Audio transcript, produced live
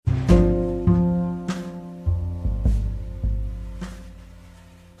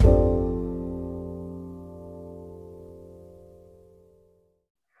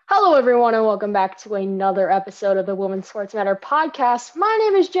everyone, and welcome back to another episode of the Women's Sports Matter podcast. My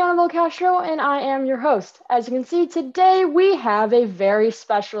name is Gianna Castro, and I am your host. As you can see, today we have a very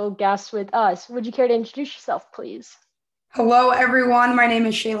special guest with us. Would you care to introduce yourself, please? Hello, everyone. My name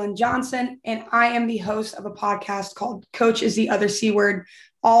is Shaylin Johnson, and I am the host of a podcast called Coach is the Other C Word,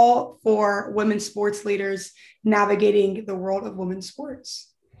 all for women's sports leaders navigating the world of women's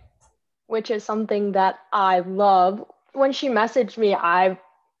sports. Which is something that I love. When she messaged me, I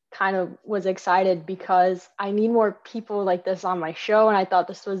kind of was excited because I need more people like this on my show, and I thought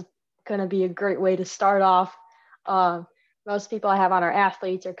this was going to be a great way to start off. Most people I have on are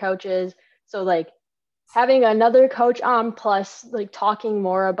athletes or coaches, so having another coach on, plus talking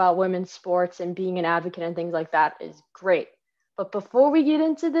more about women's sports and being an advocate and things like that is great. But before we get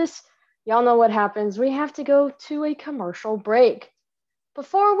into this, y'all know what happens. We have to go to a commercial break.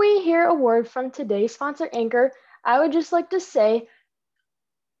 Before we hear a word from today's sponsor, Anchor, I would just like to say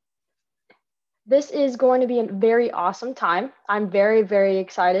this is going to be a very awesome time. I'm very, very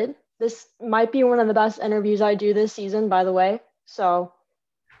excited. This might be one of the best interviews I do this season, by the way. So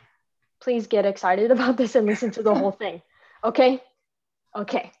please get excited about this and listen to the whole thing. Okay?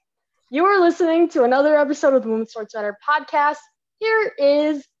 Okay. You are listening to another episode of the Women's Sports Matter podcast. Here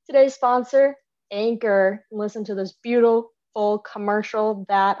is today's sponsor, Anchor. Listen to this beautiful commercial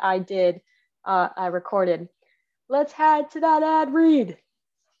that I recorded. Let's head to that ad read.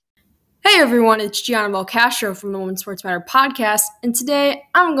 Hey everyone, it's Gianna Castro from the Women's Sports Matter podcast, and today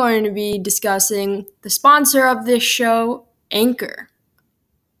I'm going to be discussing the sponsor of this show, Anchor.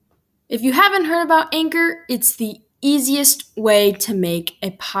 If you haven't heard about Anchor, it's the easiest way to make a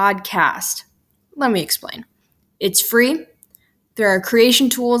podcast. Let me explain. It's free. There are creation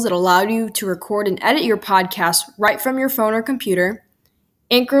tools that allow you to record and edit your podcast right from your phone or computer.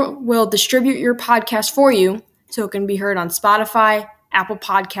 Anchor will distribute your podcast for you so it can be heard on Spotify, Apple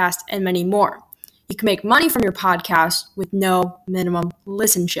Podcast, and many more. You can make money from your podcast with no minimum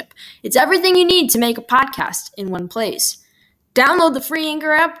listenership. It's everything you need to make a podcast in one place. Download the free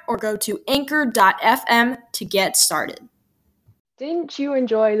Anchor app or go to anchor.fm to get started. Didn't you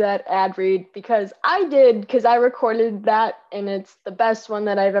enjoy that ad read? Because I did, because I recorded that, and it's the best one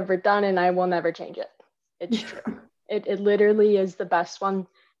that I've ever done, and I will never change it. It's true. It literally is the best one,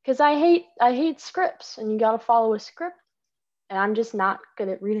 because I hate scripts, and you got to follow a script. And I'm just not good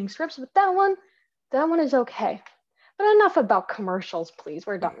at reading scripts, but that one is okay. But enough about commercials, please.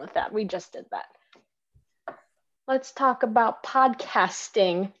 We're done with that. We just did that. Let's talk about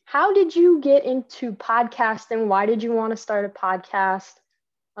podcasting. How did you get into podcasting? Why did you want to start a podcast?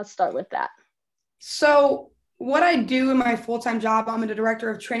 Let's start with that. So what I do in my full-time job, I'm the director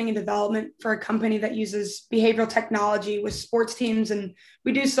of training and development for a company that uses behavioral technology with sports teams. And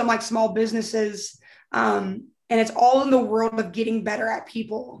we do some small businesses. And it's all in the world of getting better at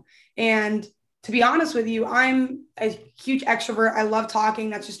people. And to be honest with you, I'm a huge extrovert. I love talking.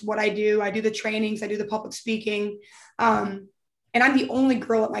 That's just what I do. I do the trainings. I do the public speaking. And I'm the only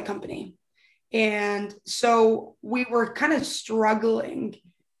girl at my company. And so we were kind of struggling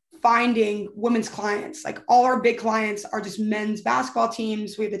finding women's clients. All our big clients are just men's basketball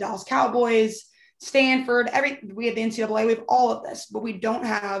teams. We have the Dallas Cowboys, Stanford, we have the NCAA. We have all of this, but we don't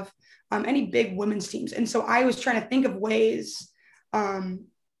have any big women's teams. And so I was trying to think of ways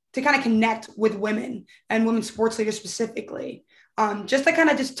to kind of connect with women and women's sports leaders specifically, just to kind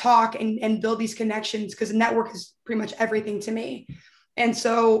of just talk and build these connections, because the network is pretty much everything to me. And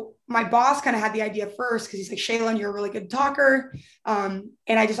so my boss kind of had the idea first, because he's like, Shaylin, you're a really good talker. And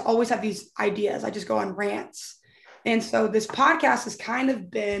I just always have these ideas. I just go on rants. And so this podcast has kind of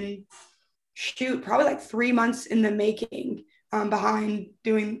been, probably 3 months in the making, behind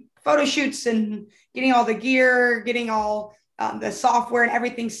doing photo shoots and getting all the gear, getting all the software and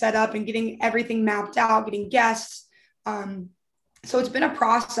everything set up and getting everything mapped out, getting guests. So it's been a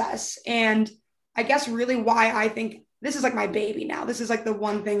process. And I guess really why I think this is my baby now. This is the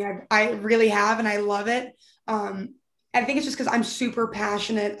one thing I really have, and I love it. I think it's just because I'm super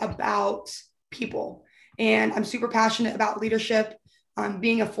passionate about people, and I'm super passionate about leadership.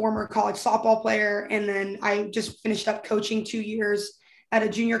 Being a former college softball player, and then I just finished up coaching 2 years at a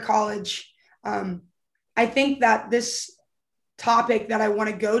junior college. I think that this topic that I want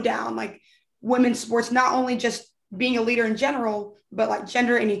to go down, women's sports, not only just being a leader in general, but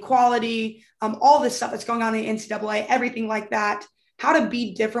gender inequality, all this stuff that's going on in the NCAA, everything like that, how to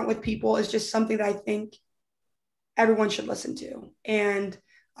be different with people is just something that I think everyone should listen to. And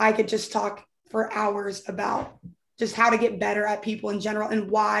I could just talk for hours about just how to get better at people in general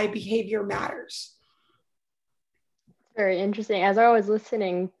and why behavior matters. Very interesting. As I was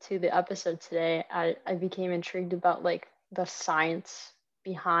listening to the episode today, I became intrigued about the science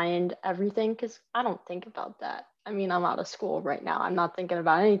behind everything, because I don't think about that. I mean, I'm out of school right now. I'm not thinking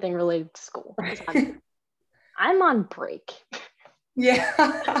about anything related to school because I'm on break.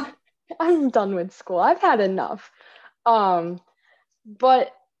 Yeah. I'm done with school. I've had enough.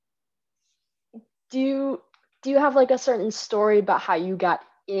 But do you have like a certain story about how you got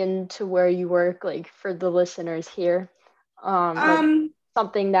into where you work, like for the listeners here? Like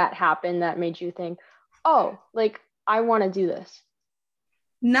something that happened that made you think, oh, like I want to do this.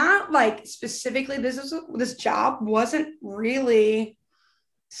 Not like specifically, this job wasn't really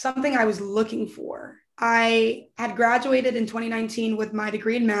something I was looking for. I had graduated in 2019 with my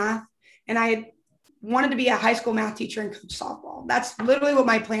degree in math, and I had wanted to be a high school math teacher and coach softball. That's literally what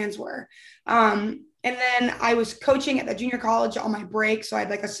my plans were. And then I was coaching at the junior college on my break. So I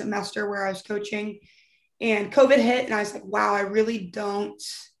had like a semester where I was coaching, and COVID hit, and I was like, wow, I really don't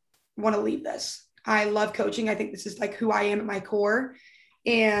want to leave this. I love coaching. I think this is like who I am at my core.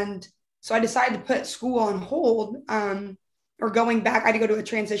 And so I decided to put school on hold, or going back. I had to go to a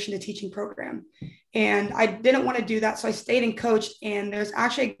transition to teaching program. And I didn't want to do that. So I stayed and coached. And there's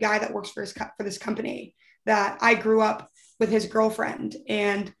actually a guy that works for this company that I grew up with his girlfriend.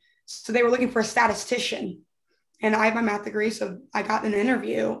 And so they were looking for a statistician. And I have my math degree. So I got an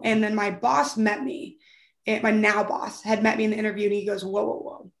interview. And then my boss met me. And my now boss had met me in the interview. And he goes, whoa, whoa,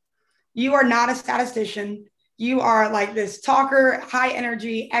 whoa. You are not a statistician. You are like this talker, high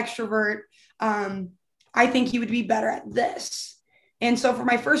energy, extrovert. I think you would be better at this. And so for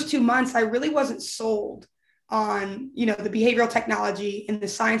my first 2 months, I really wasn't sold on, the behavioral technology and the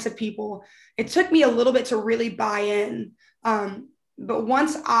science of people. It took me a little bit to really buy in. But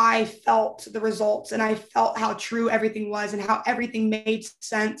once I felt the results and I felt how true everything was and how everything made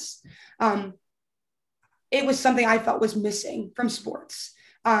sense, it was something I felt was missing from sports.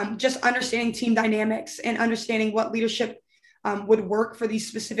 Just understanding team dynamics and understanding what leadership would work for these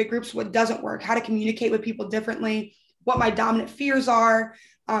specific groups, what doesn't work, how to communicate with people differently, what my dominant fears are,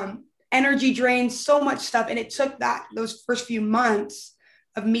 energy drains, so much stuff. And it took those first few months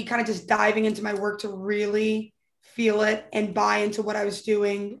of me kind of just diving into my work to really feel it and buy into what I was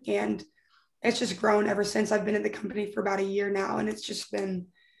doing. And it's just grown ever since. I've been at the company for about a year now, and it's just been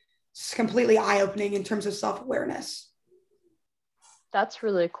completely eye-opening in terms of self-awareness. That's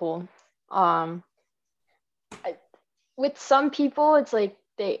really cool. With some people, it's like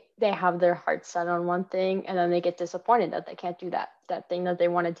they have their heart set on one thing, and then they get disappointed that they can't do that thing that they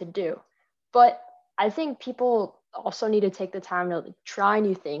wanted to do. But I think people also need to take the time to try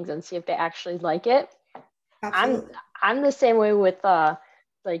new things and see if they actually like it. Absolutely. I'm the same way with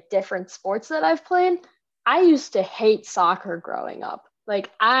like different sports that I've played. I used to hate soccer growing up.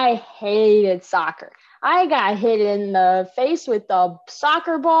 Like I hated soccer. I got hit in the face with a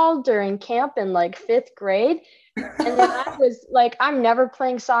soccer ball during camp in like 5th grade. And then I was like, I'm never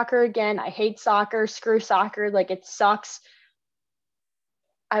playing soccer again. I hate soccer. Screw soccer. Like it sucks.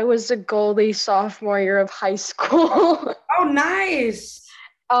 I was a goalie sophomore year of high school. Oh, nice.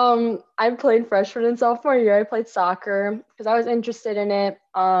 I played freshman and sophomore year. I played soccer because I was interested in it.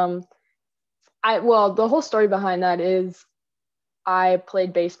 The whole story behind that is I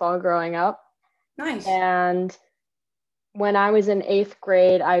played baseball growing up. Nice. And when I was in 8th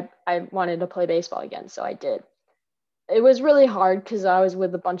grade, I wanted to play baseball again, so I did. It was really hard because I was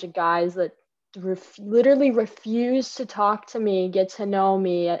with a bunch of guys that literally refused to talk to me, get to know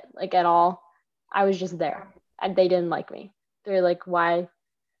me at all. I was just there, and they didn't like me. They're like, why?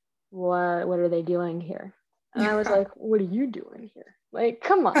 What are they doing here? And I was like, what are you doing here? Like,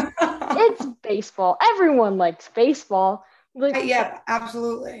 come on. It's baseball. Everyone likes baseball. Like, yeah,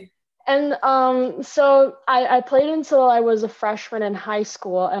 absolutely. And so I played until I was a freshman in high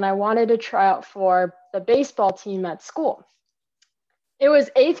school, and I wanted to try out for the baseball team at school. It was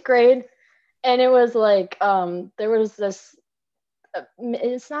 8th grade, and it was like there was this,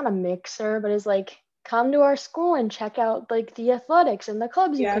 it's not a mixer, but it's like, come to our school and check out like the athletics and the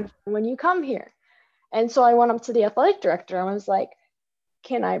clubs you can find when you come here. And so I went up to the athletic director and I was like,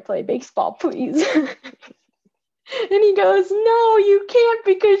 can I play baseball, please? And he goes, no, you can't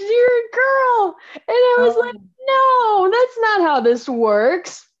because you're a girl. And I was like, no, that's not how this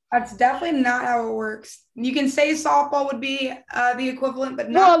works. That's definitely not how it works. You can say softball would be the equivalent,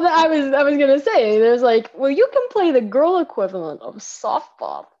 but not. Well, I was going to say, there's like, well, you can play the girl equivalent of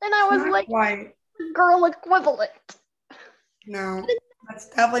softball. And I was like, quite. Girl equivalent. No, that's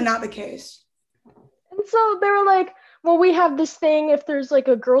definitely not the case. And so they were like, well, we have this thing. If there's like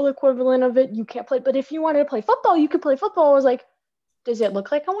a girl equivalent of it, you can't play. But if you wanted to play football, you could play football. I was like, does it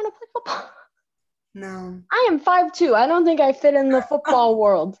look like I want to play football? No. I am 5'2". I don't think I fit in the football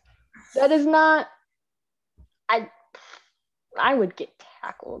world. That is not. I would get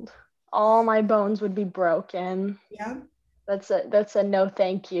tackled. All my bones would be broken. Yeah. That's a no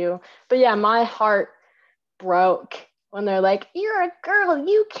thank you. But yeah, my heart broke when they're like, "You're a girl,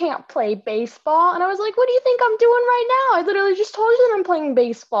 you can't play baseball." And I was like, "What do you think I'm doing right now? I literally just told you that I'm playing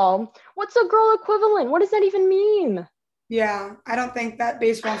baseball. What's a girl equivalent? What does that even mean?" Yeah, I don't think that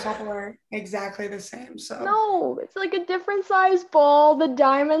baseball and softball are exactly the same. So No, it's like a different size ball. The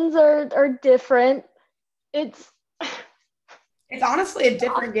diamonds are different. It's it's honestly a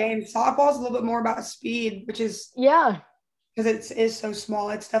different game. Softball is a little bit more about speed, which is yeah, because it is so small.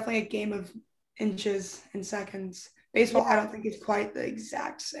 It's definitely a game of inches and seconds. Baseball, I yeah, don't think is quite the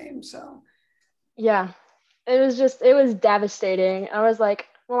exact same. So yeah. It was devastating. I was like,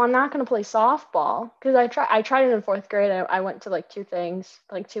 well, I'm not gonna play softball because I tried it in fourth grade. I went to like two things,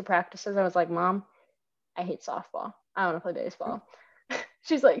 like two practices. I was like, Mom, I hate softball. I want to play baseball.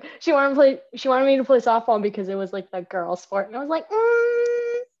 She's like, she wanted me to play softball because it was like the girl sport. And I was like,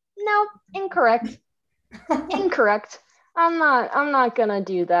 no, incorrect. Incorrect. I'm not gonna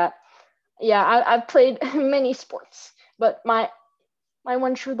do that. Yeah, I've played many sports, but my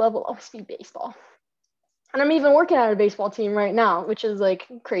one true love will always be baseball. And I'm even working at a baseball team right now, which is like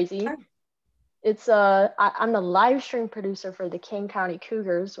crazy. It's I'm the live stream producer for the King County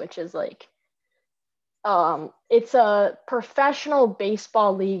Cougars, which is like it's a professional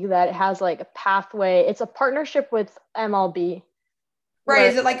baseball league that has like a pathway. It's a partnership with MLB right, where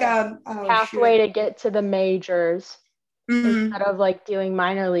is it like a pathway to get to the majors mm-hmm. instead of like doing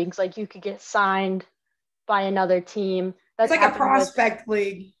minor leagues. Like you could get signed by another team. It's That's like a happened with prospect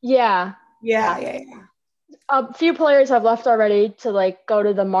league. yeah. Yeah, Yeah. yeah. A few players have left already to like go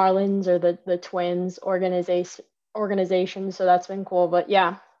to the Marlins or the Twins organization, so that's been cool. But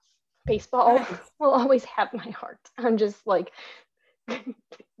yeah, baseball Nice. will always have my heart. I'm just like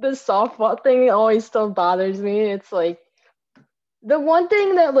the softball thing always still bothers me. It's like the one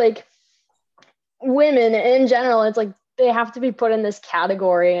thing that like women in general, it's like they have to be put in this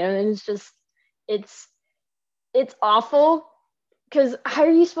category, and it's just it's it's awful because how are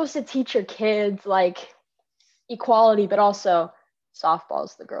you supposed to teach your kids like equality, but also softball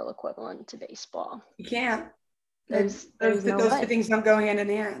is the girl equivalent to baseball. You can't. There's no Those two way. things don't go hand in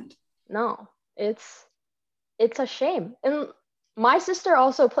hand. No, it's a shame. And my sister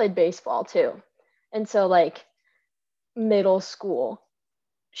also played baseball too. And so like middle school,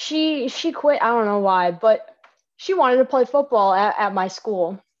 she quit. I don't know why, but she wanted to play football at my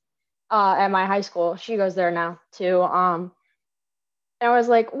school, at my high school. She goes there now too. And I was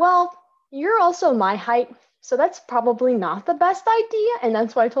like, well, you're also my height, so that's probably not the best idea. And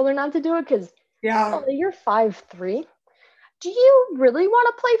that's why I told her not to do it because, Yeah. oh, you're 5'3". Do you really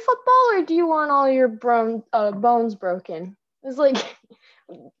want to play football or do you want all your bones broken? It's like,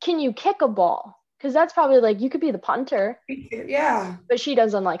 can you kick a ball? Because that's probably like, you could be the punter, Yeah. but she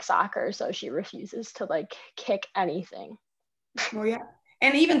doesn't like soccer, so she refuses to like kick anything. Well, yeah.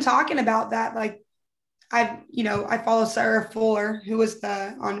 And even talking about that, like I follow Sarah Fuller, who was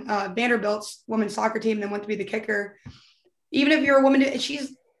the on Vanderbilt's women's soccer team, and then went to be the kicker. Even if you're a woman,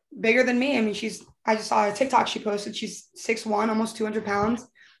 she's bigger than me. I mean, I just saw a TikTok she posted. She's 6'1", almost 200 pounds.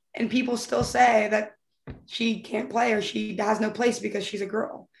 And people still say that she can't play or she has no place because she's a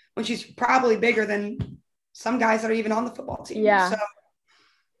girl when she's probably bigger than some guys that are even on the football team. Yeah. So,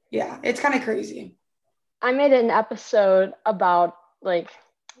 yeah, it's kind of crazy. I made an episode about like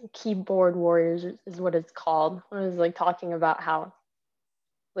keyboard warriors is what it's called. I was like talking about how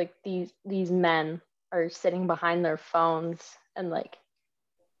like these men are sitting behind their phones and like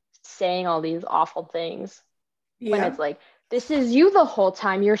saying all these awful things when Yeah. it's like this is you the whole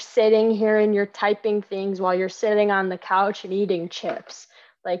time. You're sitting here and you're typing things while you're sitting on the couch and eating chips.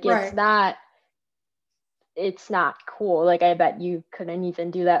 Like Right. it's not cool. Like I bet you couldn't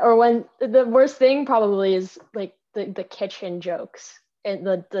even do that. Or when the worst thing probably is like the kitchen jokes in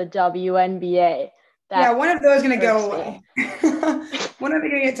the WNBA. Yeah, when are those going to go irks away? me. When are they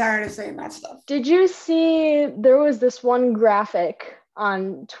going to get tired of saying that stuff? Did you see there was this one graphic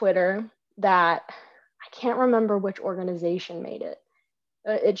on Twitter that I can't remember which organization made it.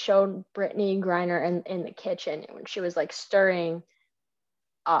 It showed Brittany Griner in the kitchen when she was like stirring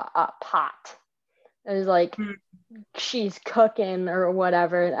a pot. It was like she's cooking or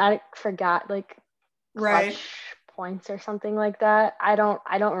whatever. I forgot like Right. clutch points or something like that. I don't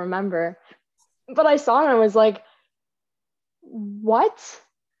remember. But I saw it and I was like, what?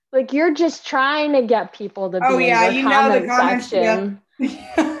 Like you're just trying to get people to be in your you know the comment comments. section.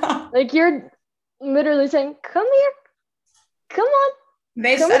 Yeah. Like you're literally saying, come here, come on.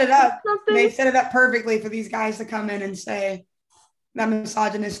 They come set it up. something. They set it up perfectly for these guys to come in and say that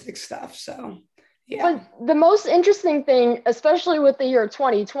misogynistic stuff. So, Yeah. But the most interesting thing, especially with the year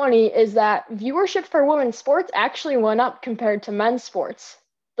 2020, is that viewership for women's sports actually went up compared to men's sports.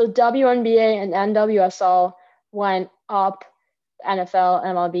 The WNBA and NWSL went up, NFL,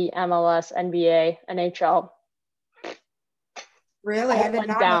 MLB, MLS, NBA, NHL Really? I all did went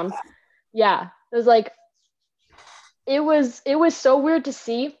not know down. that. Yeah, it was like it was so weird to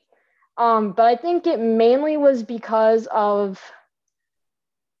see. But I think it mainly was because of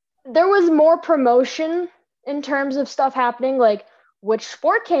there was more promotion in terms of stuff happening, like which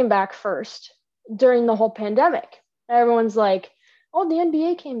sport came back first during the whole pandemic. Everyone's like, oh, the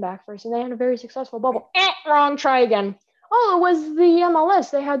NBA came back first and they had a very successful bubble. Wrong, try again. Oh, it was the MLS.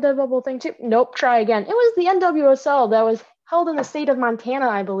 They had the bubble thing too. Nope, try again. It was the NWSL that was held in the state of Montana,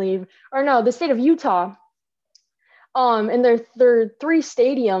 I believe. Or no, the state of Utah. And there are three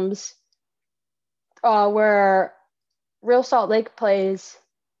stadiums where Real Salt Lake plays,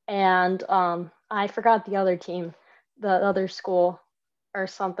 and I forgot the other team, the other school or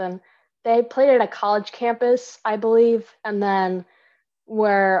something. They played at a college campus, I believe, and then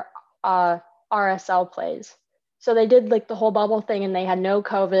where RSL plays. So they did like the whole bubble thing, and they had no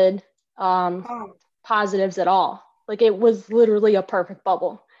COVID Oh, positives at all. Like it was literally a perfect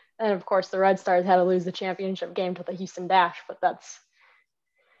bubble. And of course, the Red Stars had to lose the championship game to the Houston Dash, but that's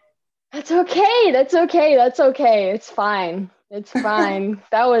okay. That's okay. That's okay. It's fine. It's fine.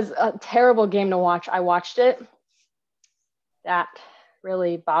 That was a terrible game to watch. I watched it. That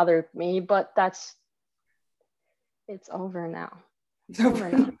really bothered me, but it's over now. It's over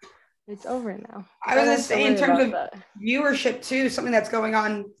now. It's over now. I was Don't gonna have to say in worry terms about of that. viewership too, something that's going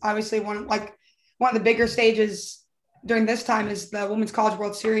on. Obviously, one of the bigger stages during this time is the Women's College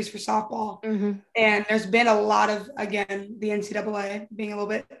World Series for softball, Mm-hmm. and there's been a lot of, again, the NCAA being a little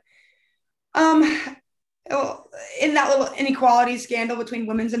bit um in that little inequality scandal between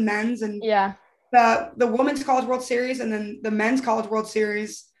women's and men's, and Yeah. the Women's College World Series and then the Men's College World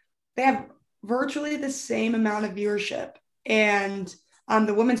Series, they have virtually the same amount of viewership, and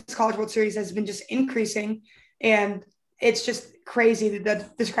the Women's College World Series has been just increasing, and it's just crazy the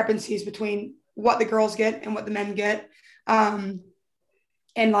discrepancies between what the girls get and what the men get, and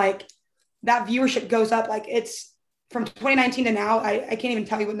like that viewership goes up, like it's from 2019 to now. I can't even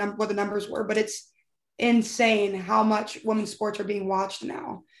tell you what the numbers were, but it's insane how much women's sports are being watched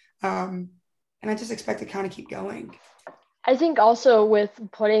now. And I just expect to kind of keep going. I think also with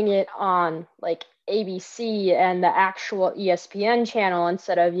putting it on like ABC and the actual ESPN channel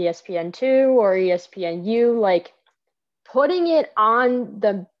instead of ESPN2 or ESPNU, like putting it on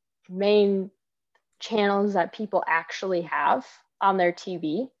the main channels that people actually have on their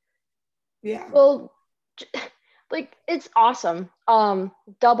TV. Yeah. Well, like it's awesome.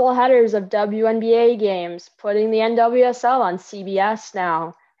 Double headers of WNBA games, putting the NWSL on CBS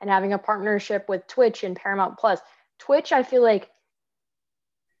now, and having a partnership with Twitch and Paramount Plus. Twitch, I feel like,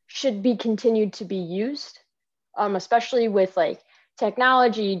 should be continued to be used, especially with like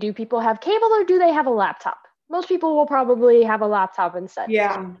technology. Do people have cable or do they have a laptop? Most people will probably have a laptop instead.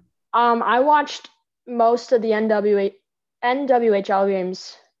 Yeah. I watched most of the NWHL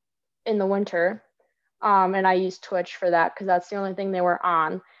games in the winter, and I used Twitch for that because that's the only thing they were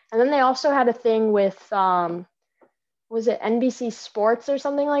on. And then they also had a thing with was it NBC Sports or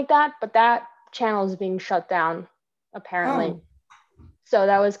something like that? But that channel is being shut down, apparently. Oh. So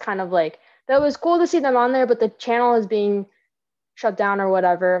that was kind of like, that was cool to see them on there, but the channel is being shut down or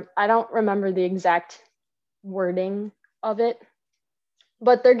whatever. I don't remember the exact wording of it,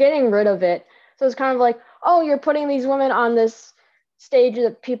 but they're getting rid of it. So it's kind of like, oh, you're putting these women on this stage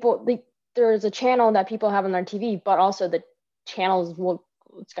that there's a channel that people have on their TV, but also the channels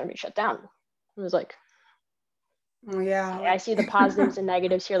it's going to be shut down. It was like, Oh, yeah. I see the positives and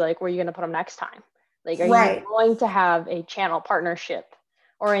negatives here. Like, where are you going to put them next time? Like, are Right. you going to have a channel partnership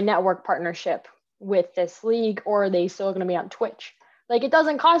or a network partnership with this league, or are they still going to be on Twitch? Like, it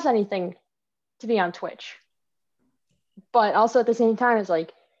doesn't cost anything to be on Twitch. But also at the same time, it's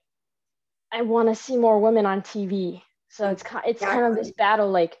like, I want to see more women on TV. So it's kind of this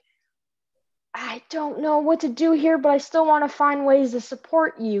battle, like, I don't know what to do here, but I still want to find ways to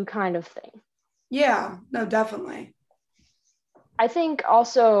support you kind of thing. Yeah, no, definitely. I think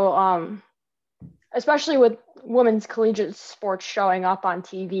also, especially with women's collegiate sports showing up on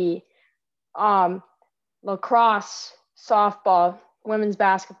TV, lacrosse, softball, women's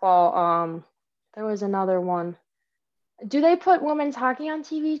basketball, there was another one. Do they put women's hockey on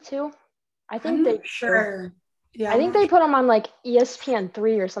TV too? I think I'm they not sure. Yeah, I think they put them on like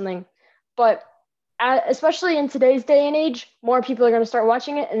ESPN3 or something. But especially in today's day and age, more people are going to start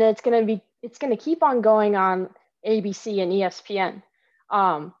watching it, and it's going to keep on going on ABC and ESPN.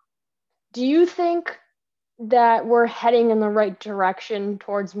 Do you think that we're heading in the right direction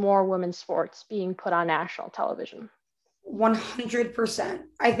towards more women's sports being put on national television? 100%.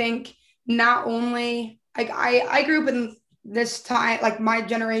 I think not only like I grew up in this time, like my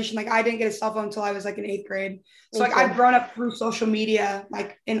generation, like I didn't get a cell phone until I was like in eighth grade. So Me like too. I've grown up through social media,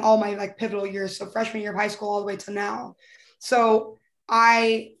 like in all my like pivotal years. So freshman year of high school all the way to now. So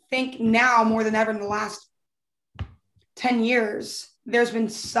I think now more than ever in the last 10 years, there's been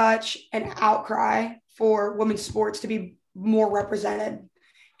such an outcry for women's sports to be more represented.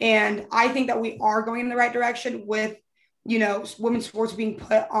 And I think that we are going in the right direction with, women's sports being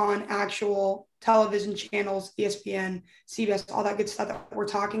put on actual television channels, ESPN, CBS, all that good stuff that we're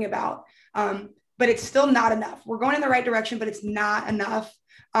talking about. But it's still not enough. We're going in the right direction, but it's not enough.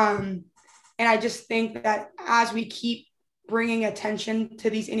 And I just think that as we keep bringing attention to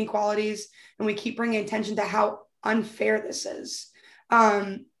these inequalities and we keep bringing attention to how unfair this is,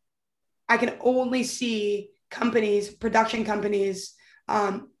 I can only see production companies,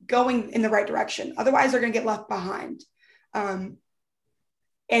 going in the right direction. Otherwise, they're going to get left behind. And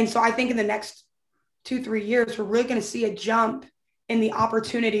so I think in the next 2-3 years, we're really going to see a jump in the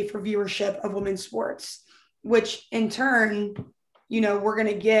opportunity for viewership of women's sports, which in turn, we're going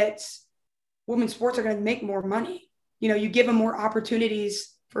to get women's sports are going to make more money. You give them more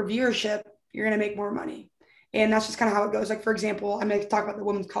opportunities for viewership, you're going to make more money. And that's just kind of how it goes. Like, for example, I'm going to talk about the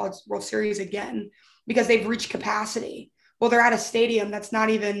Women's College World Series again, because they've reached capacity. Well, they're at a stadium that's not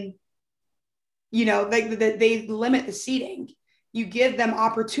even, they limit the seating. You give them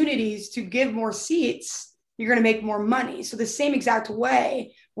opportunities to give more seats, you're going to make more money. So the same exact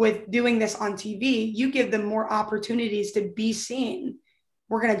way with doing this on TV, you give them more opportunities to be seen.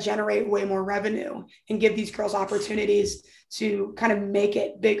 We're going to generate way more revenue and give these girls opportunities to kind of make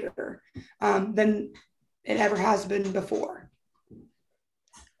it bigger than it ever has been before.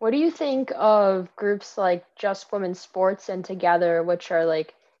 What do you think of groups like Just Women's Sports and Together, which are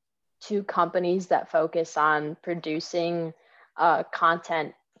like two companies that focus on producing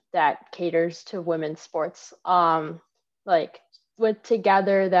content that caters to women's sports? Like with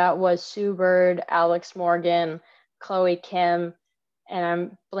Together, that was Sue Bird, Alex Morgan, Chloe Kim, and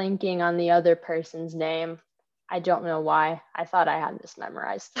I'm blanking on the other person's name. I don't know why. I thought I had this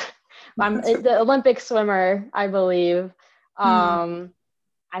memorized. The Olympic swimmer, I believe.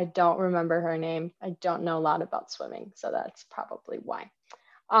 I don't remember her name. I don't know a lot about swimming, so that's probably why.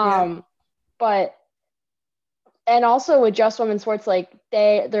 But and also with Just Women's Sports, like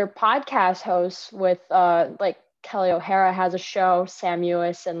they're podcast hosts with like Kelly O'Hara has a show, Sam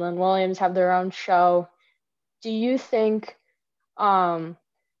Ewis and Lynn Williams have their own show. Do you think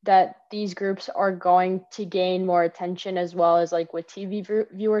that these groups are going to gain more attention as well as like with TV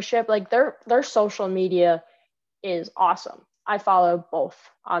viewership? Like their social media is awesome. I follow both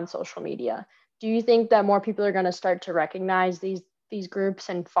on social media. Do you think that more people are going to start to recognize these groups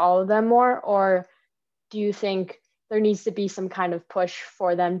and follow them more, or do you think there needs to be some kind of push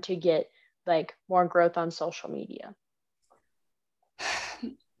for them to get like more growth on social media?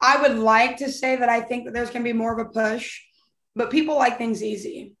 I would like to say that I think that there's going to be more of a push, but people like things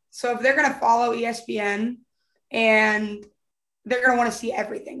easy. So if they're going to follow ESPN and they're going to want to see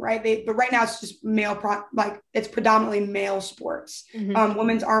everything, right? But right now it's just it's predominantly male sports. Mm-hmm.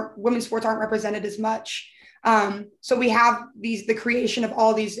 Women's sports aren't represented as much. So we have the creation of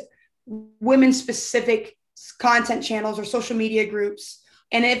all these women specific content channels or social media groups.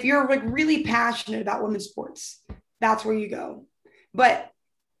 And if you're like really passionate about women's sports, that's where you go. But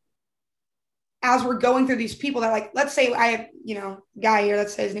as we're going through these people that like, let's say I have, guy here,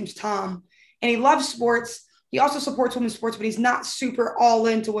 let's say his name's Tom, and he loves sports. He also supports women's sports, but he's not super all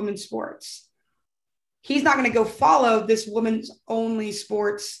into women's sports. He's not going to go follow this women's only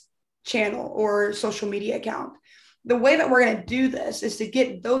sports channel or social media account. The way that we're going to do this is to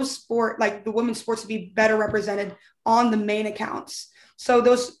get those like the women's sports to be better represented on the main accounts. So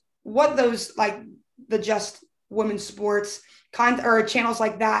those like the Just Women's Sports content or channels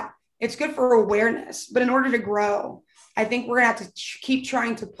like that, it's good for awareness. But in order to grow, I think we're going to have to keep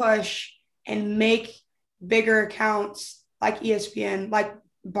trying to push and make bigger accounts like ESPN, like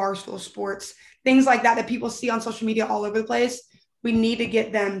Barstool Sports, things like that people see on social media all over the place. We need to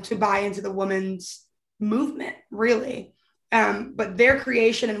get them to buy into the women's movement, really. But their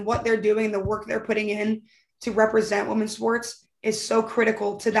creation and what they're doing, the work they're putting in to represent women's sports is so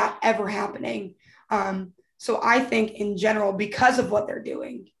critical to that ever happening. So I think in general, because of what they're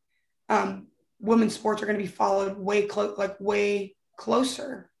doing, women's sports are going to be followed way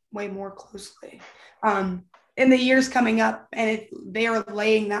more closely in the years coming up. And they are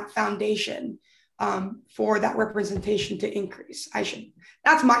laying that foundation for that representation to increase.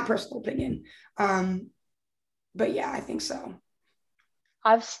 That's my personal opinion. But yeah, I think so.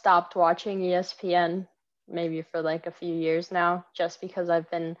 I've stopped watching ESPN maybe for like a few years now, just because I've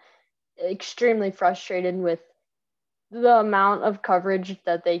been extremely frustrated with the amount of coverage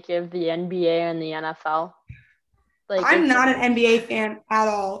that they give the NBA and the NFL. Like, I'm not an NBA fan at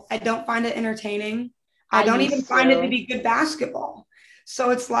all. I don't find it entertaining. I don't even find it to be good basketball. So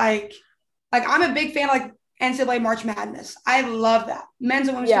it's like I'm a big fan of like NCAA March Madness. I love that. Men's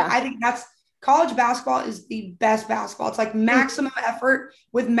and women's. I think college basketball is the best basketball. It's like maximum effort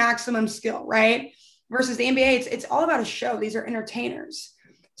with maximum skill, right? Versus the NBA, it's all about a show. These are entertainers.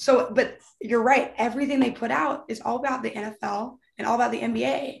 So, but you're right. Everything they put out is all about the NFL and all about the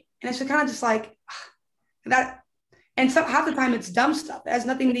NBA. And it's kind of just like that. And so half the time it's dumb stuff. It has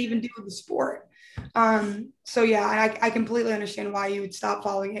nothing to even do with the sport. So yeah, I completely understand why you would stop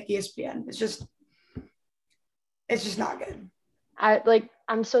following ESPN. It's just not good.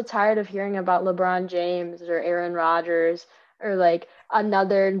 I'm so tired of hearing about LeBron James or Aaron Rodgers or like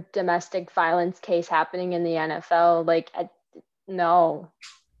another domestic violence case happening in the NFL. No.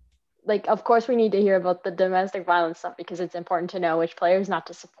 Like, of course we need to hear about the domestic violence stuff because it's important to know which players not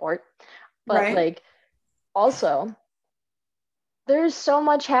to support. But like, also, there's so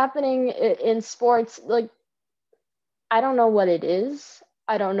much happening in sports. Like, I don't know what it is.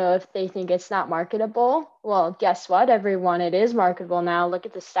 I don't know if they think it's not marketable. Well, guess what, everyone? It is marketable now. Look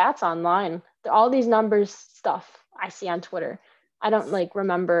at the stats online. All these numbers stuff I see on Twitter. I don't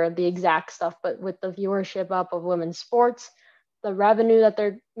remember the exact stuff, but with the viewership up of women's sports, the revenue that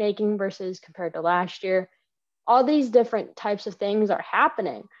they're making versus compared to last year, all these different types of things are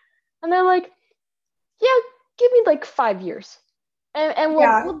happening. And they're like, yeah, give me 5 years and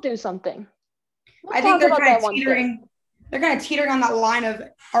we'll do something. I think they're kind of teetering. They're kind of teetering on that line of,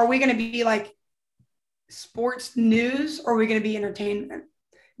 are we going to be like sports news or are we going to be entertainment?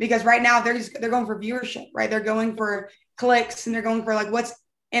 Because right now they're going for viewership, right? They're going for clicks and they're going for what's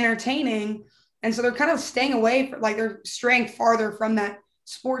entertaining. And so they're kind of staying away from they're straying farther from that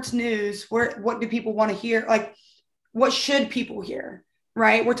sports news. What do people want to hear? What should people hear?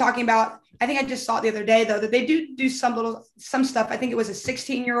 Right. We're talking about, I think I just saw it the other day though, that they do some stuff. I think it was a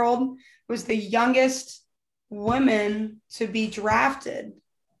 16-year-old was the youngest woman to be drafted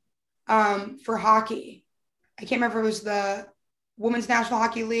for hockey. I can't remember if it was the Women's National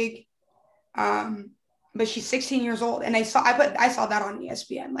Hockey League, but she's 16 years old, and I saw that on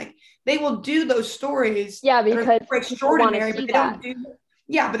ESPN. They will do those stories, because extraordinary,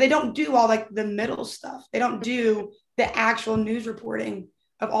 but they don't do all the middle stuff. They don't do the actual news reporting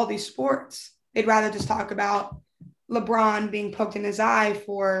of all these sports. They'd rather just talk about LeBron being poked in his eye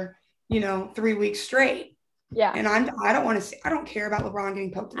for 3 weeks straight. Yeah. And I don't want to see, I don't care about LeBron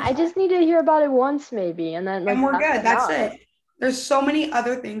getting poked in his eye. I just need to hear about it once maybe. And then and we're good. That's it. There's so many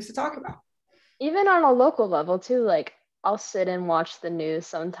other things to talk about. Even on a local level too, I'll sit and watch the news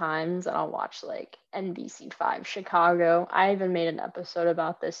sometimes and I'll watch NBC5 Chicago. I even made an episode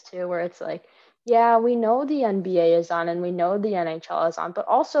about this too, where it's yeah, we know the NBA is on and we know the NHL is on, but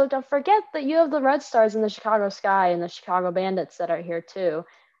also don't forget that you have the Red Stars and the Chicago Sky and the Chicago Bandits that are here too.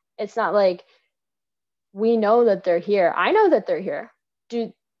 It's not we know that they're here. I know that they're here.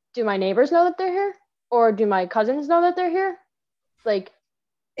 Do my neighbors know that they're here? Or do my cousins know that they're here?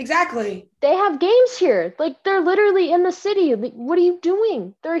 Exactly. They have games here. They're literally in the city. What are you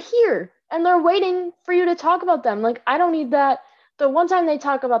doing? They're here. And they're waiting for you to talk about them. I don't need that. The one time they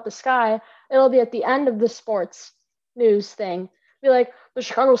talk about the Sky, it'll be at the end of the sports news thing. Be the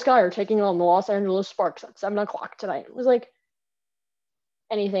Chicago Sky are taking on the Los Angeles Sparks at 7 o'clock tonight. It was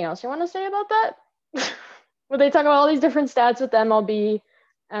anything else you want to say about that? Where they talk about all these different stats with MLB,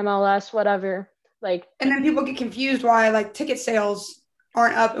 MLS, whatever. And then people get confused why ticket sales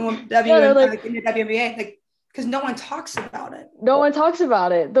aren't up in the WNBA, because no one talks about it. No one talks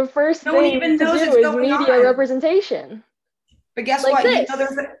about it. The first thing to do is media representation. But guess what?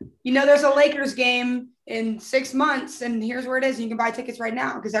 There's a Lakers game in 6 months, and here's where it is. You can buy tickets right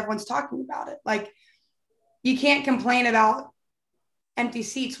now because everyone's talking about it. You can't complain about empty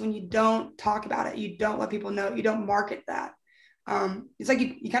seats when you don't talk about it. You don't let people know. You don't market that. It's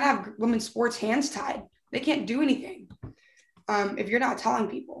you kind of have women's sports hands tied. They can't do anything if you're not telling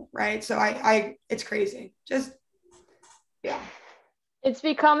people, right? So it's crazy. Just, yeah. It's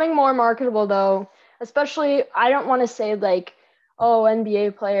becoming more marketable though, especially I don't want to say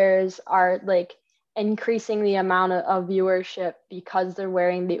NBA players are increasing the amount of viewership because they're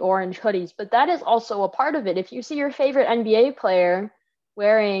wearing the orange hoodies, but that is also a part of it. If you see your favorite NBA player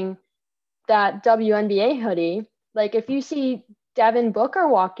wearing that WNBA hoodie, if you see Devin Booker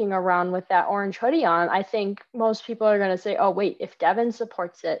walking around with that orange hoodie on, I think most people are going to say, oh, wait, if Devin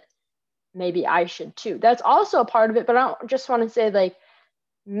supports it, maybe I should too. That's also a part of it, but I don't just want to say like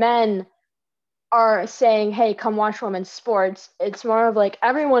men are saying, hey, come watch women's sports. It's more of like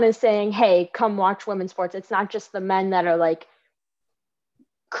everyone is saying, hey, come watch women's sports. It's not just the men that are like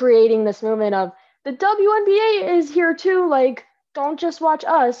creating this movement of the WNBA is here too. Like, don't just watch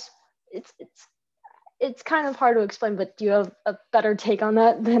us. It's kind of hard to explain, but do you have a better take on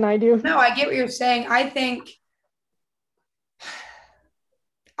that than I do? No, I get what you're saying. I think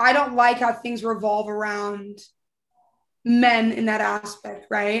I don't like how things revolve around men in that aspect,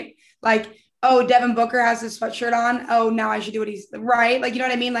 right? Like, oh, Devin Booker has this sweatshirt on. Oh, now I should do what he's right. Like, you know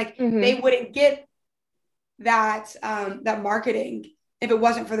what I mean? Like they wouldn't get that that marketing if it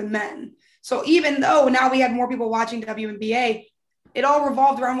wasn't for the men. So even though now we have more people watching WNBA, it all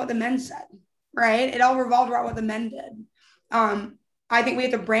revolved around what the men said, right? It all revolved around what the men did. I think we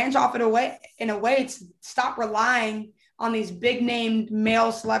have to branch off in a way to stop relying on these big named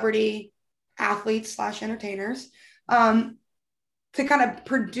male celebrity athletes / entertainers to kind of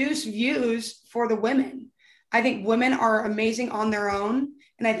produce views for the women. I think women are amazing on their own,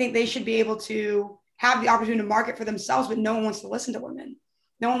 and I think they should be able to have the opportunity to market for themselves, but no one wants to listen to women.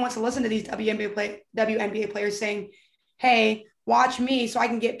 No one wants to listen to these WNBA players saying, hey, watch me so I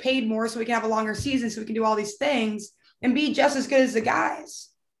can get paid more so we can have a longer season so we can do all these things and be just as good as the guys.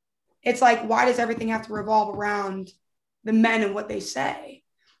 It's like, why does everything have to revolve around the men and what they say?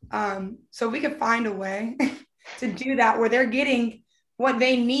 So we could find a way to do that where they're getting what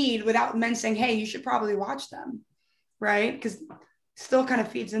they need without men saying, hey, you should probably watch them, right? Because still kind of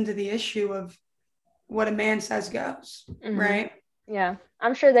feeds into the issue of what a man says goes, right? Yeah,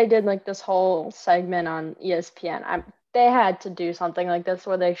 I'm sure they did like this whole segment on ESPN. They had to do something like this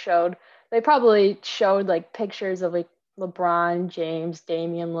where they probably showed like pictures of like LeBron James,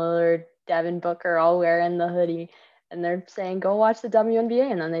 Damian Lillard, Devin Booker all wearing the hoodie, and they're saying, go watch the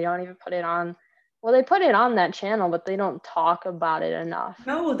WNBA, and then they don't even put it on. Well, they put it on that channel, but they don't talk about it enough.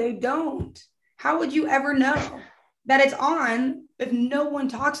 No, they don't. How would you ever know that it's on if no one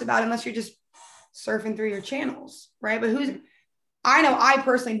talks about it unless you're just surfing through your channels, right? But I know I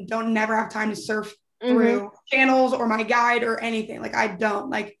personally don't never have time to surf through channels or my guide or anything. Like I don't.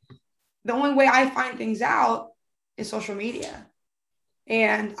 Like the only way I find things out is social media.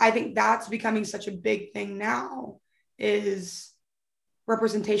 And I think that's becoming such a big thing now is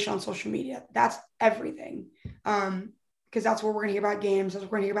representation on social media. That's everything. Because that's where we're going to hear about games. That's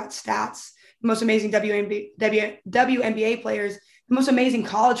where we're going to hear about stats, the most amazing WNBA players, the most amazing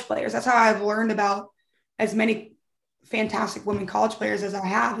college players. That's how I've learned about as many fantastic women college players as I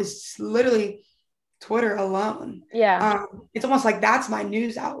have is literally Twitter alone. Yeah. It's almost like that's my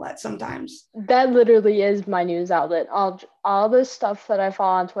news outlet sometimes. That literally is my news outlet. All this stuff that I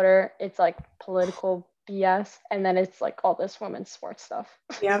follow on Twitter, it's like political BS, and then it's like all this women's sports stuff.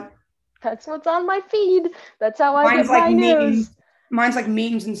 Yep. That's what's on my feed. That's how I get my news. Mine's like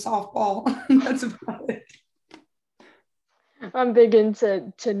memes and softball. That's about it. I'm big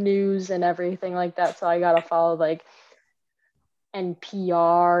into news and everything like that, so I gotta follow like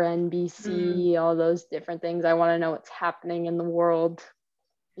NPR, NBC, all those different things. I want to know what's happening in the world,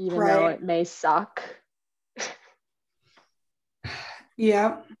 even though it may suck.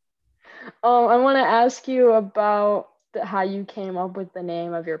 Yeah. I want to ask you about how you came up with the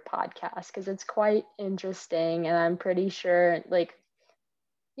name of your podcast, because it's quite interesting, and I'm pretty sure, like,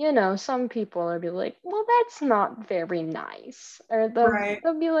 you know, some people will be like, well, that's not very nice, or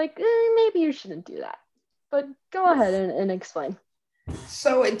they'll be like, maybe you shouldn't do that. But go ahead and explain.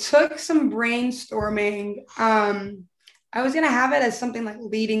 So it took some brainstorming. I was going to have it as something like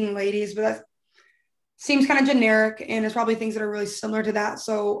Leading Ladies, but that seems kind of generic, and there's probably things that are really similar to that.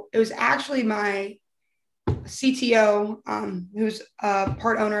 So it was actually my CTO, who's a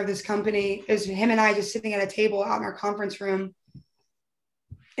part owner of this company. It was him and I just sitting at a table out in our conference room.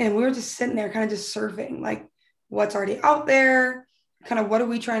 And we were just sitting there kind of just surfing, like what's already out there, kind of what are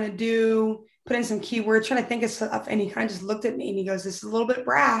we trying to do, put in some keywords, trying to think of stuff. And he kind of just looked at me and he goes, this is a little bit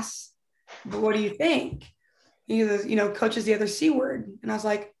brass, but what do you think? He goes, you know, coach is the other C word. And I was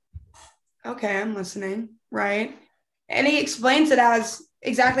like, okay, I'm listening. Right. And he explains it as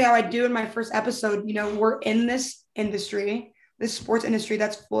exactly how I do in my first episode. You know, we're in this industry, this sports industry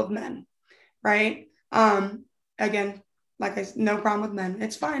that's full of men. Right. Again, like no problem with men.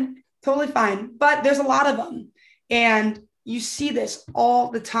 It's fine. Totally fine. But there's a lot of them. And you see this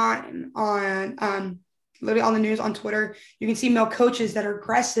all the time on literally on the news, on Twitter. You can see male coaches that are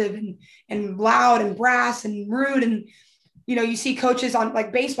aggressive and loud and brass and rude. And You see coaches on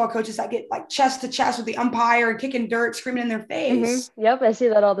like baseball coaches that get like chest to chest with the umpire and kicking dirt, screaming in their face. Yep, I see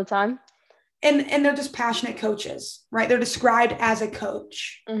that all the time. And they're just passionate coaches, right? They're described as a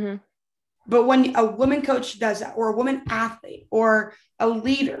coach. Mm-hmm. But when a woman coach does that, or a woman athlete or a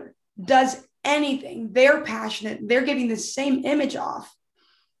leader does anything, they're passionate, they're giving the same image off.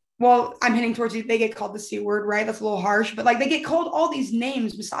 Well, I'm hitting towards you. They get called the C word, right? That's a little harsh, but like they get called all these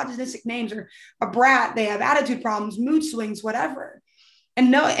names, misogynistic names, or a brat. They have attitude problems, mood swings, whatever.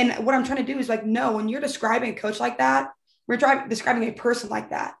 And what I'm trying to do is like, no, when you're describing a coach like that, describing a person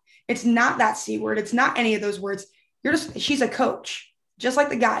like that. It's not that C word. It's not any of those words. She's a coach, just like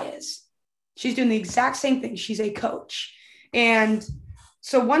the guy is. She's doing the exact same thing. She's a coach. And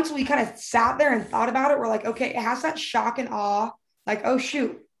so once we kind of sat there and thought about it, we're like, okay, it has that shock and awe. Like, oh,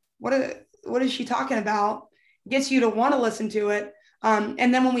 shoot, what is she talking about? Gets you to want to listen to it. And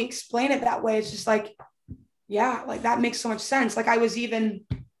then when we explain it that way, it's just like, yeah, like that makes so much sense. Like I was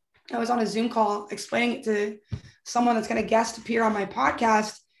on a Zoom call explaining it to someone that's going to guest appear on my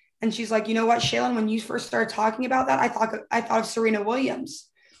podcast. And she's like, you know what, Shaylin, when you first started talking about that, I thought of Serena Williams.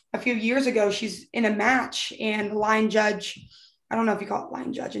 A few years ago, she's in a match and the line judge, I don't know if you call it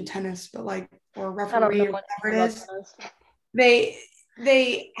line judge in tennis, but like, or referee or whatever it is.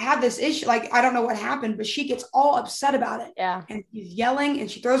 They have this issue. Like, I don't know what happened, but she gets all upset about it. Yeah. And she's yelling and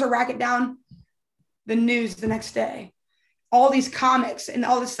she throws her racket down. The news the next day, all these comics and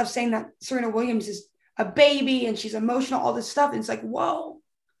all this stuff saying that Serena Williams is a baby and she's emotional, all this stuff. And it's like, whoa,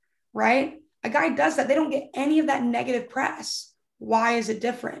 right? A guy does that. They don't get any of that negative press. Why is it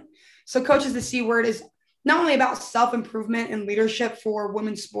different? So Coaches the C word is not only about self-improvement and leadership for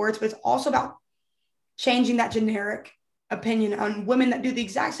women's sports, but it's also about changing that generic opinion on women that do the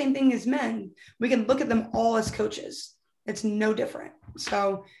exact same thing as men. We can look at them all as coaches. It's no different.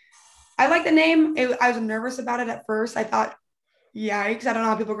 So I like the name. I was nervous about it at first. I thought, yikes, I don't know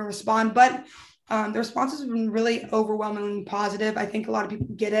how people are going to respond, but the responses have been really overwhelmingly positive. I think a lot of people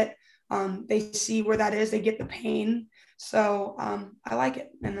get it. They see where that is. They get the pain. So I like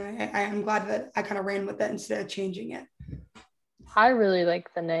it. And I'm glad that I kind of ran with it instead of changing it. I really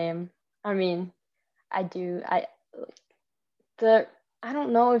like the name. I mean, I do. I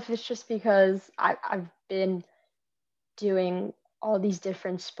don't know if it's just because I've been doing all these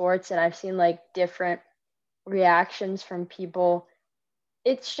different sports and I've seen like different reactions from people.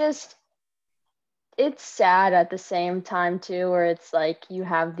 It's sad at the same time too, where it's like you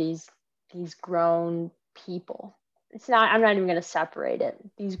have these grown people. I'm not even going to separate it.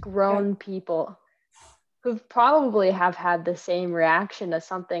 These grown people who probably have had the same reaction to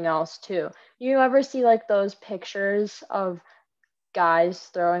something else too. You ever see like those pictures of guys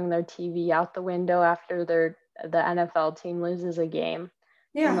throwing their TV out the window after the NFL team loses a game?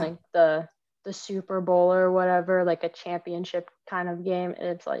 Yeah. In like the Super Bowl or whatever, like a championship kind of game. And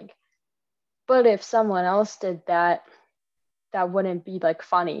it's like, but if someone else did that, that wouldn't be like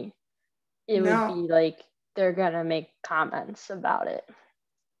funny. It would be like they're gonna make comments about it.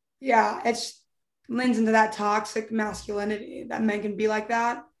 Yeah, it's leans into that toxic masculinity that men can be like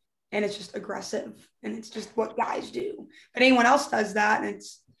that, and it's just aggressive, and it's just what guys do. But anyone else does that, and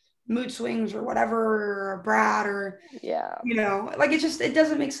it's mood swings or whatever, or a brat, or like it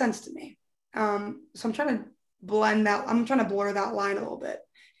doesn't make sense to me. So I'm trying to blend that. I'm trying to blur that line a little bit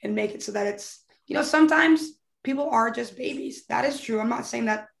and make it so that it's sometimes people are just babies. That is true. I'm not saying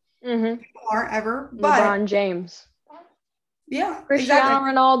that people aren't ever, but LeBron James, Cristiano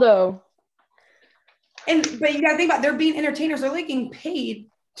Ronaldo. But you got to think about, they're being entertainers. They're like getting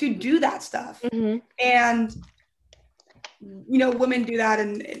paid to do that stuff. And, women do that.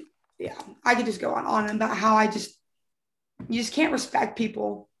 And I could just go on about how you just can't respect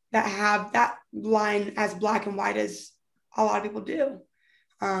people that have that line as black and white as a lot of people do.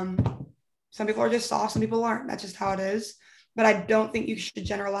 Some people are just soft. Some people aren't. That's just how it is. But I don't think you should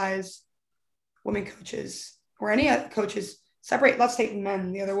generalize women coaches or any other coaches. Separate, let's take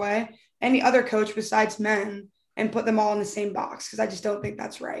men the other way. Any other coach besides men and put them all in the same box, because I just don't think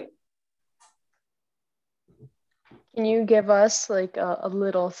that's right. Can you give us like a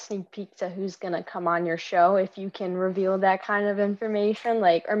little sneak peek to who's going to come on your show, if you can reveal that kind of information,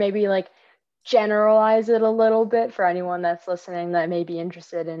 or maybe like generalize it a little bit for anyone that's listening that may be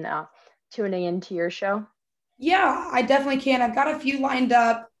interested in tuning into your show? Yeah, I definitely can. I've got a few lined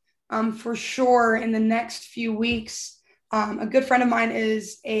up for sure in the next few weeks. A good friend of mine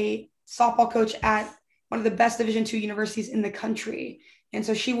is a softball coach at one of the best Division II universities in the country. And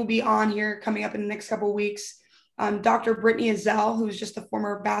so she will be on here coming up in the next couple of weeks. Dr. Brittany Azell, who's just a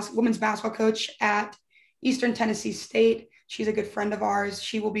former women's basketball coach at Eastern Tennessee State. She's a good friend of ours.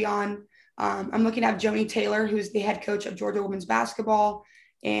 She will be on. I'm looking at Joni Taylor, who's the head coach of Georgia women's basketball.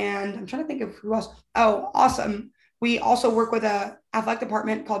 And I'm trying to think of who else. Oh, awesome. We also work with a athletic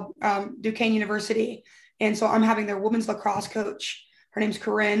department called Duquesne University. And so I'm having their women's lacrosse coach. Her name's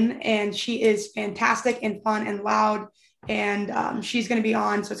Corinne, and she is fantastic and fun and loud. And she's going to be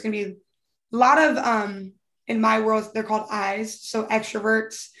on. So it's going to be a lot of, in my world, they're called eyes. So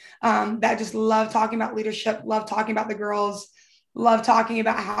extroverts that just love talking about leadership, love talking about the girls, love talking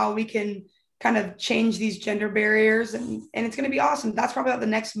about how we can kind of change these gender barriers. And it's going to be awesome. That's probably about the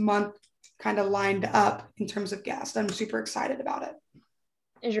next month kind of lined up in terms of guests. I'm super excited about it.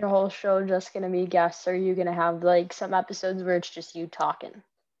 Is your whole show just going to be guests? Or are you going to have like some episodes where it's just you talking?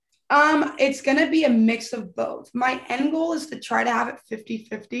 It's going to be a mix of both. My end goal is to try to have it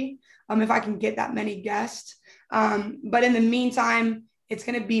 50-50 if I can get that many guests. But in the meantime, it's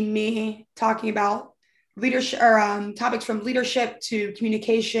going to be me talking about leadership or topics from leadership to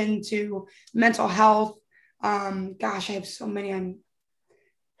communication to mental health. Gosh, I have so many.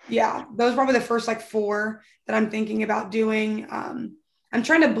 Those are probably the first like 4 that I'm thinking about doing. I'm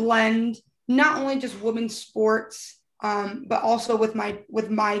trying to blend not only just women's sports, but also with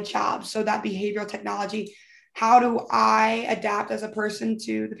my job. So that behavioral technology, how do I adapt as a person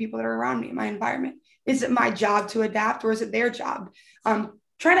to the people that are around me, my environment? Is it my job to adapt, or is it their job?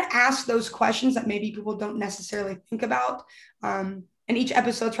 Trying to ask those questions that maybe people don't necessarily think about. And each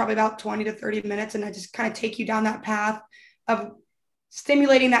episode's probably about 20 to 30 minutes. And I just kind of take you down that path of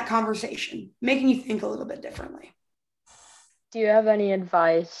stimulating that conversation, making you think a little bit differently. Do you have any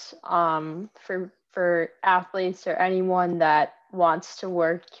advice for athletes or anyone that wants to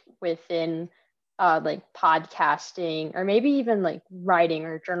work within like podcasting or maybe even like writing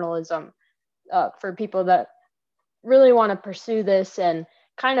or journalism for people that really want to pursue this and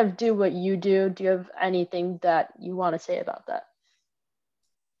kind of do what you do? Do you have anything that you want to say about that?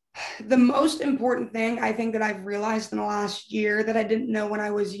 The most important thing I think that I've realized in the last year that I didn't know when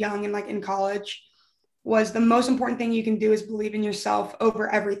I was young and like in college was the most important thing you can do is believe in yourself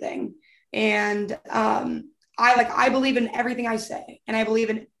over everything. And I believe in everything I say, and I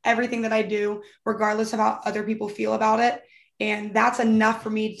believe in everything that I do, regardless of how other people feel about it. And that's enough for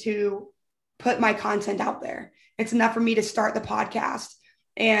me to put my content out there. It's enough for me to start the podcast.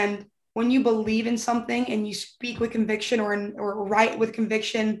 And when you believe in something and you speak with conviction or write with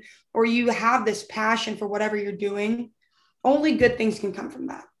conviction, or you have this passion for whatever you're doing, only good things can come from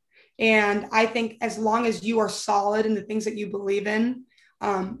that. And I think as long as you are solid in the things that you believe in,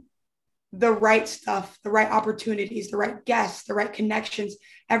 the right stuff, the right opportunities, the right guests, the right connections,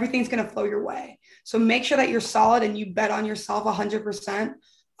 everything's going to flow your way. So make sure that you're solid and you bet on yourself 100%,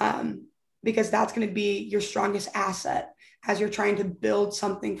 because that's going to be your strongest asset as you're trying to build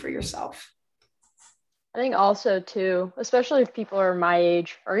something for yourself. I think also too, especially if people are my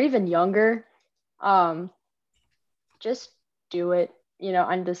age or even younger, just do it.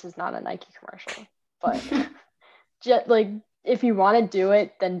 And this is not a Nike commercial, but just like, if you want to do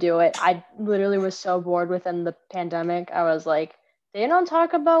it, then do it. I literally was so bored within the pandemic. I was like, they don't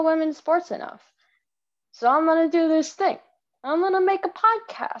talk about women's sports enough. So I'm going to do this thing. I'm going to make a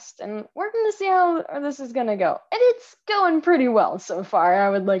podcast and we're going to see how this is going to go. And it's going pretty well so far, I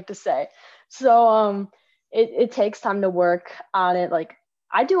would like to say. So it takes time to work on it. Like,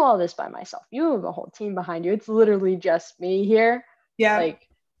 I do all this by myself. You have a whole team behind you. It's literally just me here. Yeah. Like,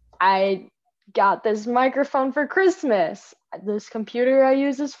 I got this microphone for Christmas. This computer I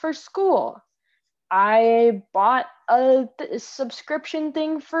use is for school. I bought a subscription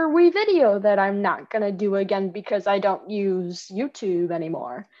thing for WeVideo that I'm not going to do again because I don't use YouTube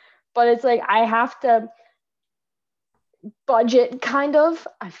anymore. But it's like I have to budget, kind of.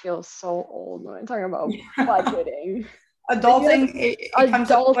 I feel so old when I'm talking about budgeting. Adulting, it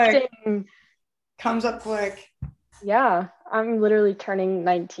comes up quick. Yeah, I'm literally turning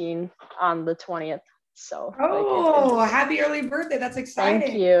 19 on the 20th. So happy early birthday. That's exciting.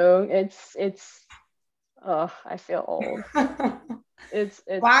 Thank you. It's I feel old. It's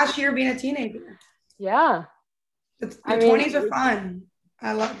last year being a teenager. Yeah. The 20s are fun.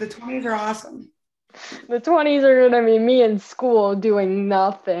 I love the 20s are awesome. The 20s are gonna be me in school doing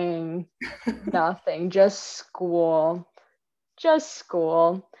nothing. Nothing. Just school.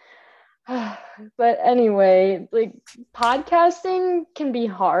 But anyway, like, podcasting can be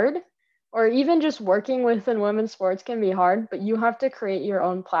hard, or even just working within women's sports can be hard, but you have to create your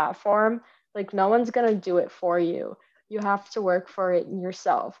own platform. Like, no one's going to do it for you. You have to work for it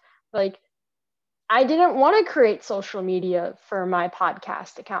yourself. Like, I didn't want to create social media for my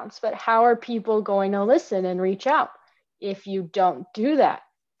podcast accounts, but how are people going to listen and reach out if you don't do that?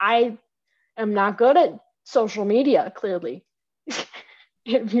 I am not good at social media, clearly.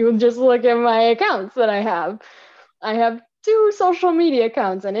 If you just look at my accounts that I have two social media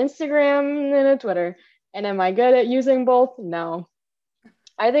accounts, an Instagram and a Twitter. And am I good at using both? No.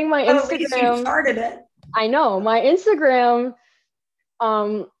 I think my But at least you Instagram, started it. I know my Instagram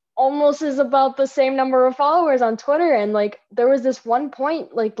almost is about the same number of followers on Twitter. And like there was this one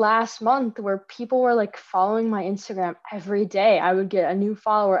point like last month where people were like following my Instagram every day. I would get a new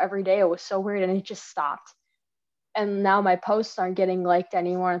follower every day. It was so weird and it just stopped. And now my posts aren't getting liked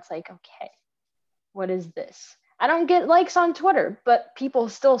anymore. It's like, okay, what is this? I don't get likes on Twitter, but people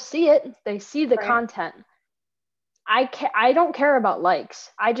still see it. They see the content. I don't care about likes.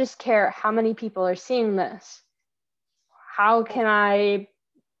 I just care how many people are seeing this. How can I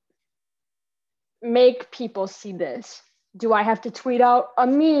make people see this? Do I have to tweet out a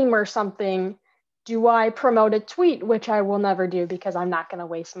meme or something? Do I promote a tweet, which I will never do because I'm not going to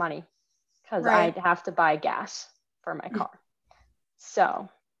waste money because I have to buy gas for my car. So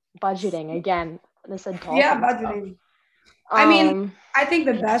budgeting again, this adult. Yeah, budgeting. I mean, I think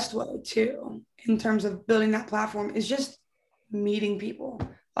the best way too, in terms of building that platform, is just meeting people.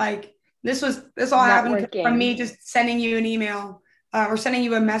 Like this all happened from me just sending you an email or sending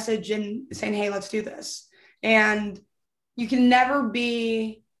you a message and saying, hey, let's do this. And you can never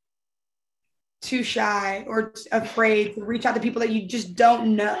be too shy or afraid to reach out to people that you just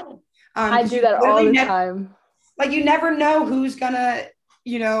don't know. I do that all the time. Like you never know who's gonna,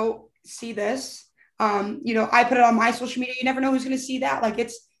 see this. I put it on my social media. You never know who's gonna see that. Like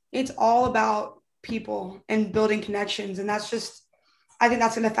it's all about people and building connections. And that's just, I think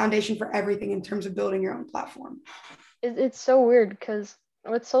that's the foundation for everything in terms of building your own platform. It's so weird because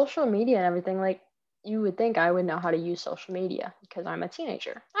with social media and everything, like you would think I would know how to use social media because I'm a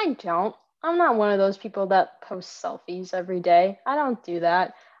teenager. I don't. I'm not one of those people that post selfies every day. I don't do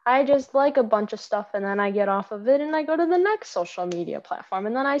that. I just like a bunch of stuff and then I get off of it and I go to the next social media platform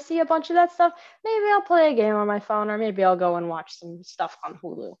and then I see a bunch of that stuff. Maybe I'll play a game on my phone or maybe I'll go and watch some stuff on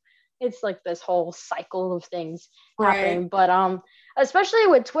Hulu. It's like this whole cycle of things happening. But especially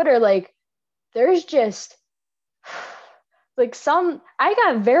with Twitter, like there's just like I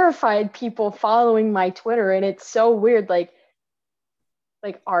got verified people following my Twitter and it's so weird. Like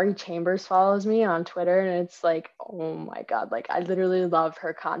Ari Chambers follows me on Twitter and it's like, oh my God, like I literally love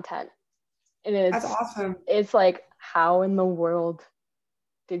her content. And that's awesome. It's like, how in the world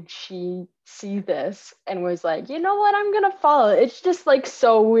did she see this and was like, you know what, I'm gonna follow. It's just like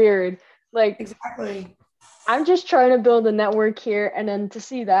so weird. Like exactly. I'm just trying to build a network here and then to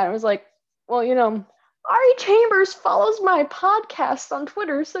see that I was like, well, Ari Chambers follows my podcast on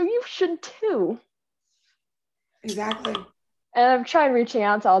Twitter, so you should too. Exactly. And I've tried reaching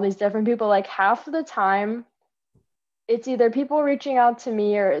out to all these different people. Like half of the time, it's either people reaching out to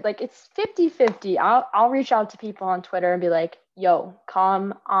me or like it's 50-50. I'll reach out to people on Twitter and be like, yo,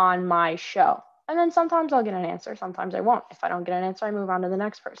 come on my show. And then sometimes I'll get an answer. Sometimes I won't. If I don't get an answer, I move on to the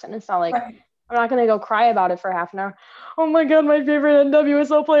next person. It's not like I'm not going to go cry about it for half an hour. Oh my God, my favorite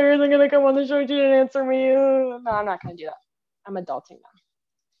NWSL player isn't going to come on the show. She didn't answer me. No, I'm not going to do that. I'm adulting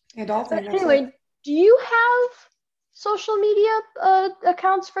now. Adulting. Anyway, do you have social media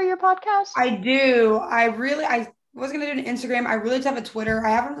accounts for your podcast? I do. I was going to do an Instagram. I really have a Twitter.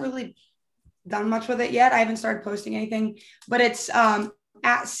 I haven't really done much with it yet. I haven't started posting anything, but it's at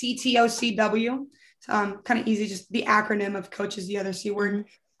CTOCW. Kind of easy, just the acronym of coaches, the other C word.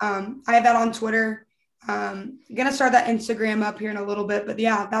 I have that on Twitter. Going to start that Instagram up here in a little bit, but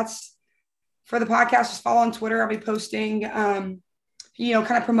yeah, that's for the podcast. Just follow on Twitter. I'll be posting, kind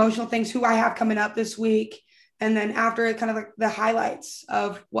of promotional things, who I have coming up this week. And then after it, kind of like the highlights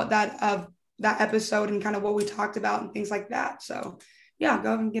of that episode and kind of what we talked about and things like that. So yeah,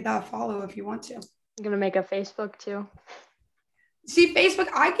 go and get that follow if you want to. I'm going to make a Facebook too. See, Facebook,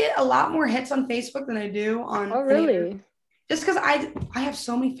 I get a lot more hits on Facebook than I do on. Oh, really? Just because I have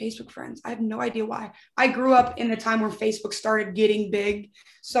so many Facebook friends. I have no idea why. I grew up in the time where Facebook started getting big.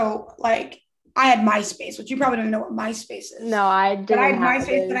 So like I had MySpace, which you probably don't know what MySpace is. No, I didn't. But I had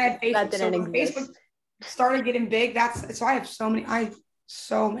MySpace and I had Facebook. That didn't exist. Facebook started getting big. So I have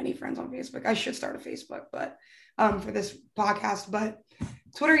so many friends on Facebook. I should start a Facebook, but for this podcast. But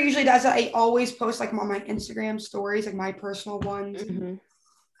Twitter usually does it. I always post like on my Instagram stories, like my personal ones.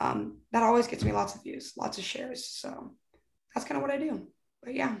 Mm-hmm. That always gets me lots of views, lots of shares. So that's kind of what I do.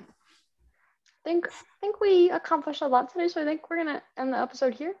 But yeah. I think we accomplished a lot today, so I think we're gonna end the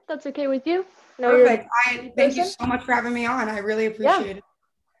episode here. That's okay with you? Perfect. Thank you so much for having me on. I really appreciate it.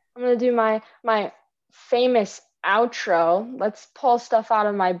 I'm gonna do my famous outro. Let's pull stuff out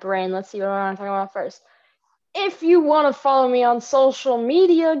of my brain. Let's see what I want to talk about first. If you want to follow me on social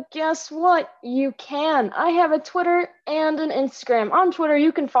media, guess what? You can. I have a Twitter and an Instagram. On Twitter,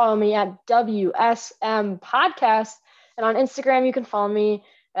 you can follow me at WSM Podcast. And on Instagram, you can follow me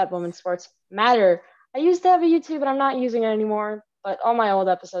at Women's Sports Matter. I used to have a YouTube, but I'm not using it anymore. But all my old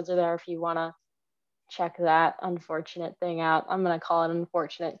episodes are there if you want to check that unfortunate thing out. I'm going to call it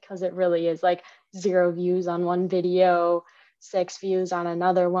unfortunate because it really is like 0 views on one video, 6 views on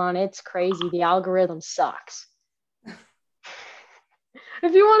another one. It's crazy. The algorithm sucks.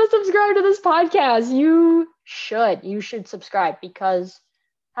 If you want to subscribe to this podcast, you should subscribe, because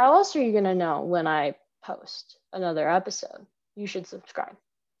how else are you going to know when I post another episode? You should subscribe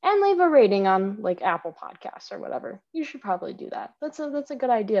and leave a rating on like Apple Podcasts or whatever. You should probably do that. That's a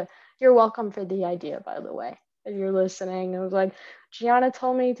good idea. You're welcome for the idea, by the way. If you're listening, it was like, Gianna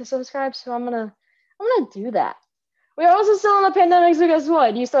told me to subscribe, so I'm gonna do that. We're also still in the pandemic, so guess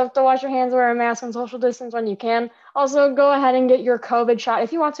what? You still have to wash your hands, wear a mask, and social distance when you can. Also, go ahead and get your COVID shot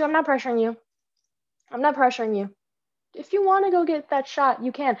if you want to. I'm not pressuring you. If you want to go get that shot,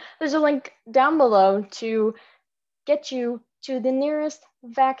 you can. There's a link down below to get you to the nearest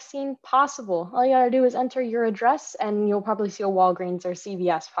vaccine possible. All you gotta do is enter your address, and you'll probably see a Walgreens or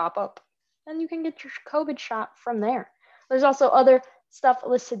CVS pop up. And you can get your COVID shot from there. There's also other stuff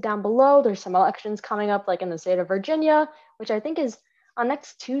listed down below. There's some elections coming up, like in the state of Virginia, which I think is on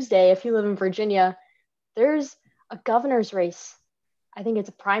next Tuesday. If you live in Virginia, there's a governor's race. I think it's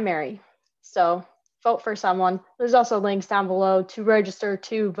a primary. So vote for someone. There's also links down below to register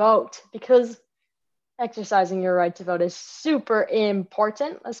to vote, because exercising your right to vote is super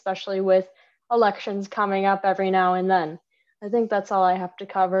important, especially with elections coming up every now and then. I think that's all I have to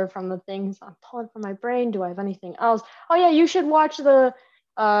cover from the things I'm pulling from my brain. Do I have anything else? Oh yeah, you should watch the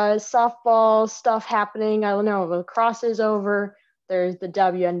softball stuff happening. I don't know, lacrosse is over. There's the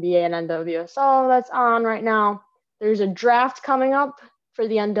WNBA and NWSL that's on right now. There's a draft coming up for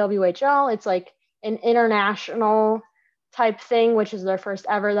the NWHL. It's like an international type thing, which is their first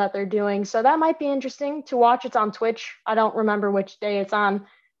ever that they're doing. So that might be interesting to watch. It's on Twitch. I don't remember which day it's on.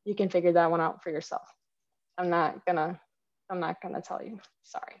 You can figure that one out for yourself. I'm not gonna tell you.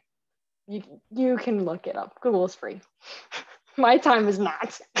 Sorry. You can look it up. Google's free. My time is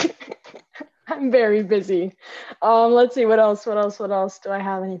not. I'm very busy. Let's see, what else do I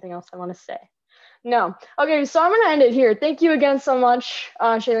have? Anything else I want to say? No. Okay, so I'm gonna end it here. Thank you again so much,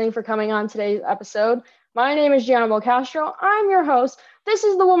 Shailene, for coming on today's episode. My name is Gianna Belcastro. I'm your host. This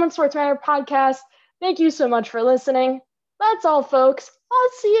is the Women's Sports Matter podcast. Thank you so much for listening. That's all, folks. I'll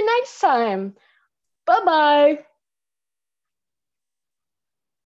see you next time. Bye-bye.